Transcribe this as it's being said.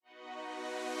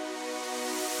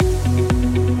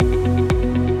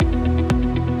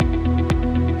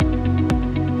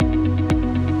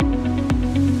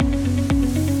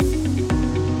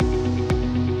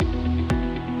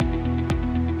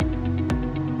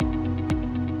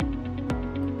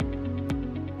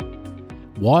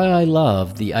Why I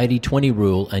love the 80-20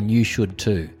 rule, and you should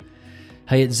too.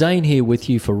 Hey, it's Zane here with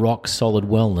you for Rock Solid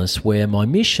Wellness, where my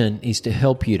mission is to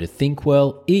help you to think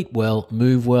well, eat well,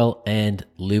 move well, and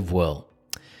live well.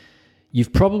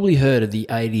 You've probably heard of the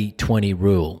 80-20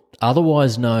 rule,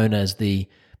 otherwise known as the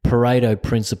Pareto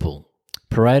principle.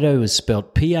 Pareto is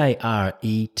spelled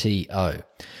P-A-R-E-T-O.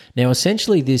 Now,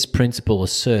 essentially, this principle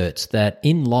asserts that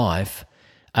in life,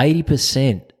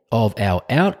 80% of our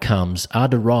outcomes are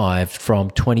derived from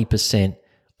 20%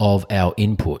 of our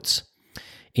inputs.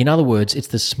 In other words, it's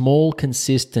the small,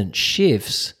 consistent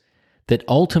shifts that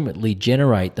ultimately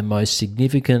generate the most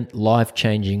significant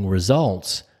life-changing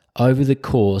results over the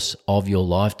course of your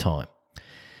lifetime.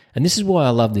 And this is why I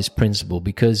love this principle,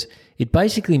 because it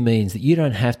basically means that you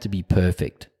don't have to be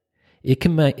perfect.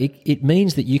 It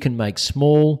means that you can make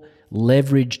small,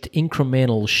 leveraged,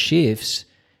 incremental shifts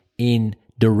in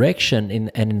direction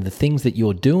and in the things that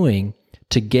you're doing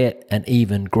to get an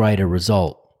even greater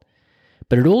result.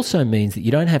 But it also means that you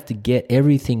don't have to get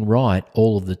everything right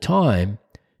all of the time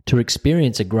to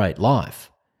experience a great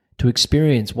life, to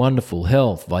experience wonderful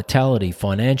health, vitality,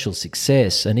 financial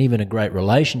success, and even a great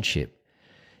relationship.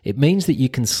 It means that you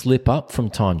can slip up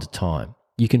from time to time.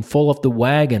 You can fall off the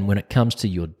wagon when it comes to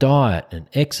your diet and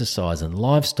exercise and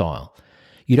lifestyle.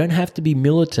 You don't have to be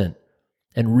militant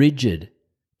and rigid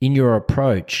in your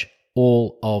approach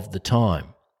all of the time.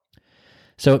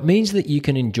 So it means that you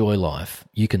can enjoy life.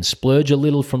 You can splurge a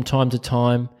little from time to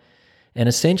time. And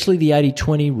essentially the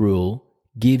 80-20 rule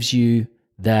gives you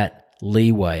that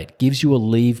leeway. It gives you a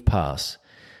leave pass.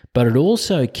 But it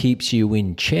also keeps you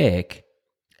in check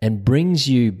and brings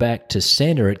you back to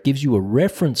center. It gives you a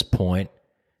reference point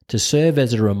to serve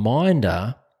as a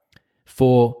reminder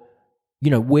for,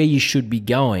 where you should be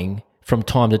going from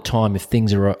time to time if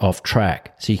things are off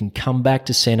track. So you can come back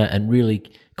to center and really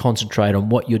concentrate on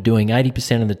what you're doing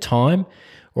 80% of the time,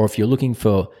 or if you're looking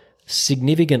for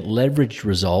significant leveraged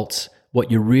results,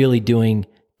 what you're really doing,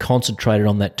 concentrated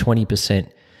on that 20%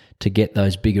 to get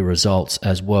those bigger results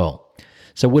as well.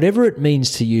 So whatever it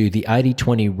means to you, the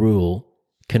 80-20 rule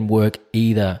can work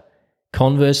either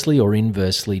conversely or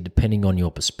inversely depending on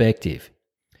your perspective.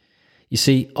 You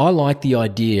see, I like the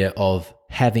idea of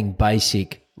having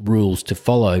basic rules to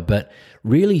follow, but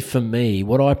really for me,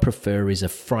 what I prefer is a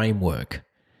framework.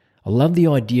 I love the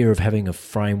idea of having a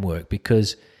framework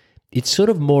because it's sort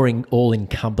of more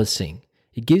all-encompassing.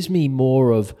 It gives me more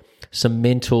of some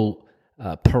mental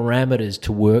parameters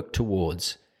to work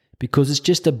towards because it's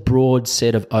just a broad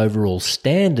set of overall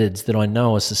standards that I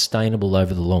know are sustainable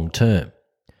over the long term.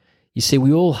 You see,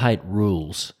 we all hate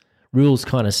rules. Rules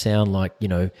kind of sound like,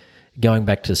 going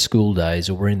back to school days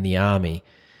or we're in the army.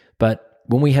 But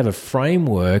when we have a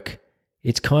framework,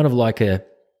 it's kind of like a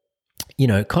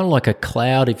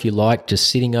cloud, if you like, just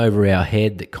sitting over our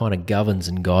head that kind of governs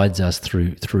and guides us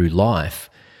through life.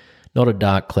 Not a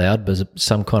dark cloud, but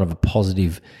some kind of a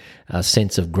positive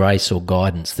sense of grace or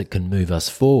guidance that can move us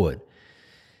forward.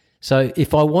 So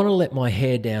if I want to let my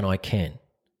hair down, I can.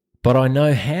 But I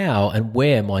know how and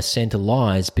where my center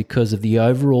lies because of the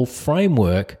overall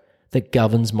framework that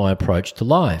governs my approach to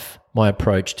life, my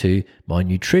approach to my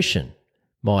nutrition,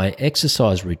 my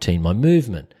exercise routine, my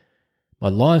movement, my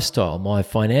lifestyle, my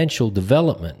financial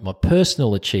development, my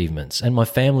personal achievements, and my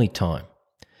family time.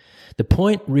 The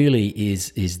point really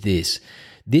is this.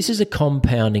 This is a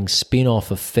compounding spin-off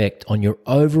effect on your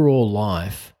overall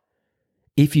life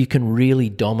if you can really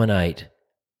dominate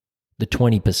the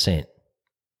 20%.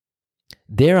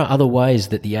 There are other ways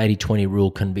that the 80-20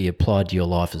 rule can be applied to your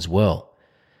life as well.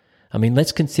 I mean,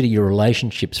 let's consider your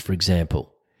relationships, for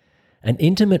example. An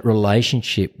intimate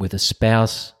relationship with a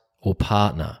spouse or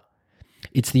partner.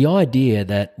 It's the idea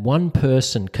that one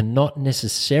person cannot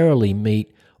necessarily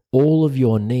meet all of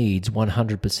your needs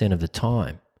 100% of the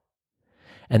time.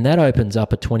 And that opens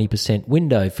up a 20%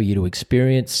 window for you to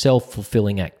experience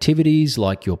self-fulfilling activities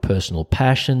like your personal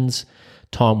passions,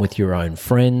 time with your own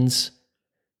friends,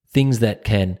 things that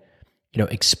can,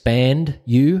 expand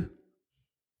you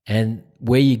and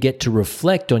where you get to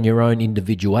reflect on your own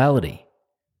individuality.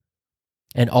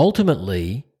 And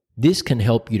ultimately, this can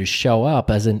help you to show up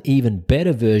as an even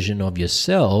better version of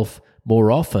yourself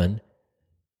more often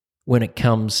when it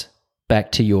comes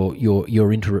back to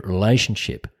your intimate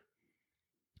relationship.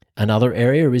 Another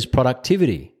area is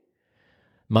productivity.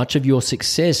 Much of your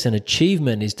success and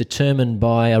achievement is determined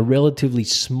by a relatively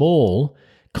small,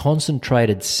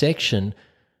 concentrated section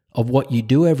of what you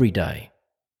do every day.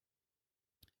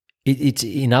 It's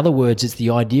in other words, it's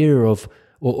the idea of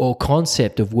or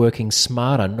concept of working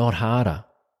smarter, not harder.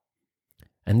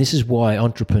 And this is why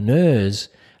entrepreneurs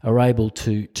are able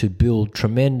to build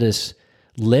tremendous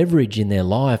leverage in their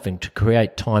life and to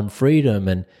create time freedom.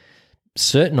 And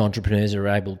certain entrepreneurs are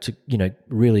able to,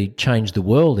 really change the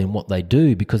world in what they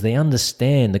do because they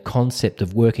understand the concept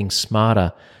of working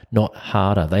smarter, not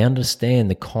harder. They understand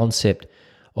the concept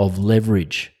of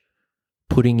leverage,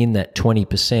 putting in that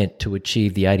 20% to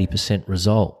achieve the 80%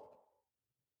 result.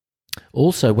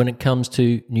 Also, when it comes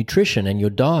to nutrition and your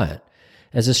diet,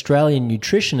 as Australian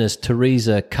nutritionist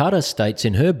Teresa Cutter states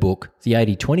in her book, The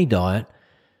 80-20 Diet,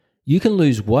 you can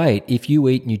lose weight if you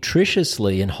eat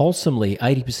nutritiously and wholesomely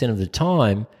 80% of the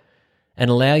time and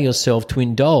allow yourself to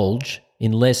indulge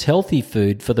in less healthy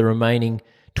food for the remaining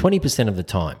 20% of the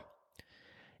time.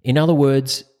 In other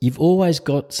words, you've always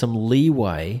got some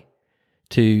leeway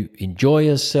to enjoy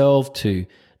yourself, to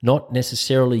not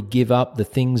necessarily give up the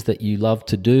things that you love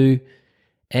to do,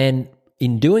 and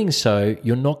in doing so,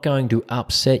 you're not going to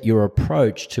upset your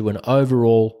approach to an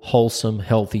overall wholesome,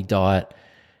 healthy diet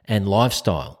and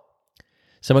lifestyle.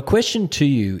 So my question to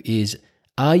you is,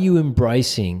 are you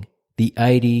embracing the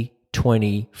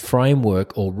 80-20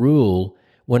 framework or rule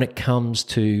when it comes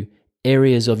to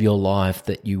areas of your life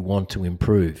that you want to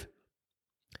improve?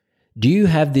 Do you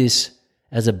have this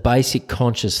as a basic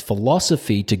conscious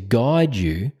philosophy to guide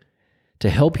you, to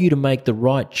help you to make the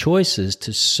right choices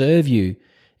to serve you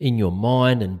in your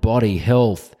mind and body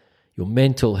health, your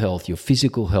mental health, your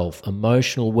physical health,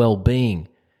 emotional well-being?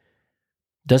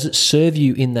 Does it serve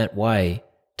you in that way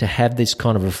to have this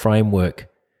kind of a framework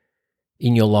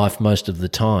in your life most of the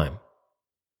time?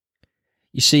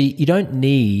 You see, you don't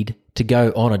need to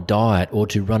go on a diet or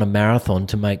to run a marathon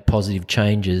to make positive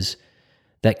changes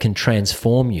that can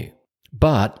transform you.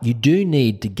 But you do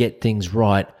need to get things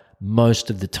right most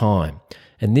of the time.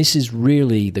 And this is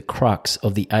really the crux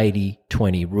of the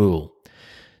 80-20 rule.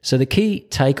 So the key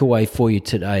takeaway for you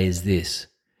today is this: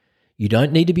 you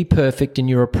don't need to be perfect in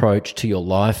your approach to your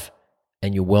life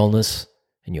and your wellness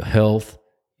and your health,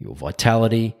 your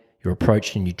vitality, your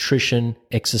approach to nutrition,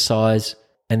 exercise.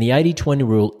 And the 80-20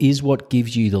 rule is what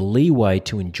gives you the leeway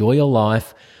to enjoy your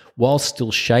life while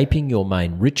still shaping your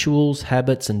main rituals,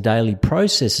 habits, and daily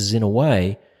processes in a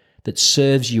way that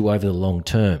serves you over the long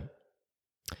term.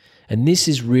 And this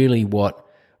is really what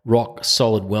rock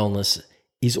solid wellness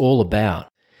is all about.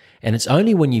 And it's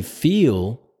only when you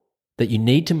feel that you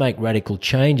need to make radical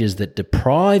changes that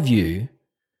deprive you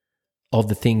of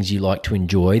the things you like to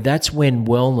enjoy, that's when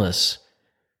wellness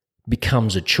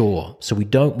becomes a chore. So we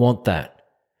don't want that.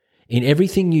 In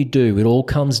everything you do, it all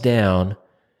comes down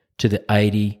to the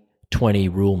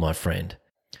 80-20 rule, my friend.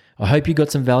 I hope you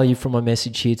got some value from my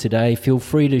message here today. Feel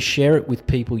free to share it with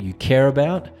people you care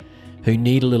about who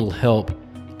need a little help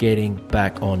getting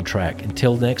back on track.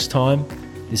 Until next time,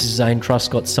 this is Zane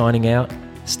Truscott signing out.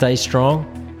 Stay strong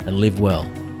and live well.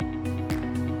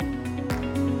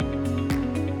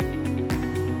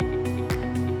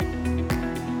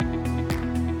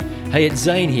 Hey, it's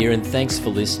Zane here, and thanks for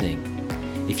listening.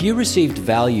 If you received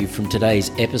value from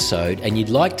today's episode and you'd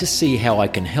like to see how I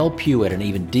can help you at an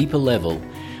even deeper level,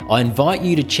 I invite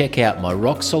you to check out my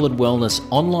Rock Solid Wellness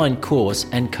online course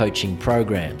and coaching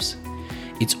programs.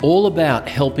 It's all about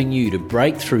helping you to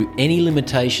break through any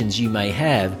limitations you may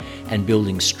have and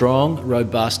building strong,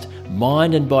 robust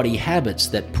mind and body habits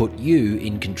that put you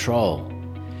in control.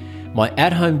 My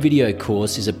at-home video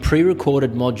course is a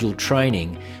pre-recorded module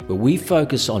training where we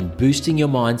focus on boosting your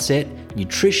mindset,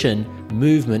 nutrition,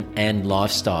 movement, and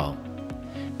lifestyle.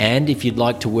 And if you'd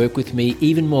like to work with me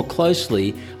even more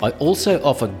closely, I also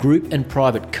offer group and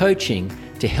private coaching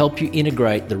to help you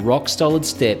integrate the rock solid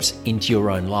steps into your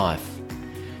own life.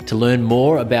 To learn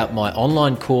more about my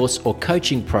online course or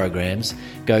coaching programs,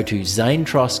 go to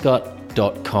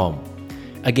zanetruscott.com.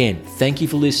 Again, thank you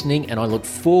for listening, and I look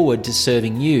forward to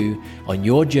serving you on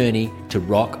your journey to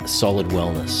rock solid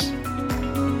wellness.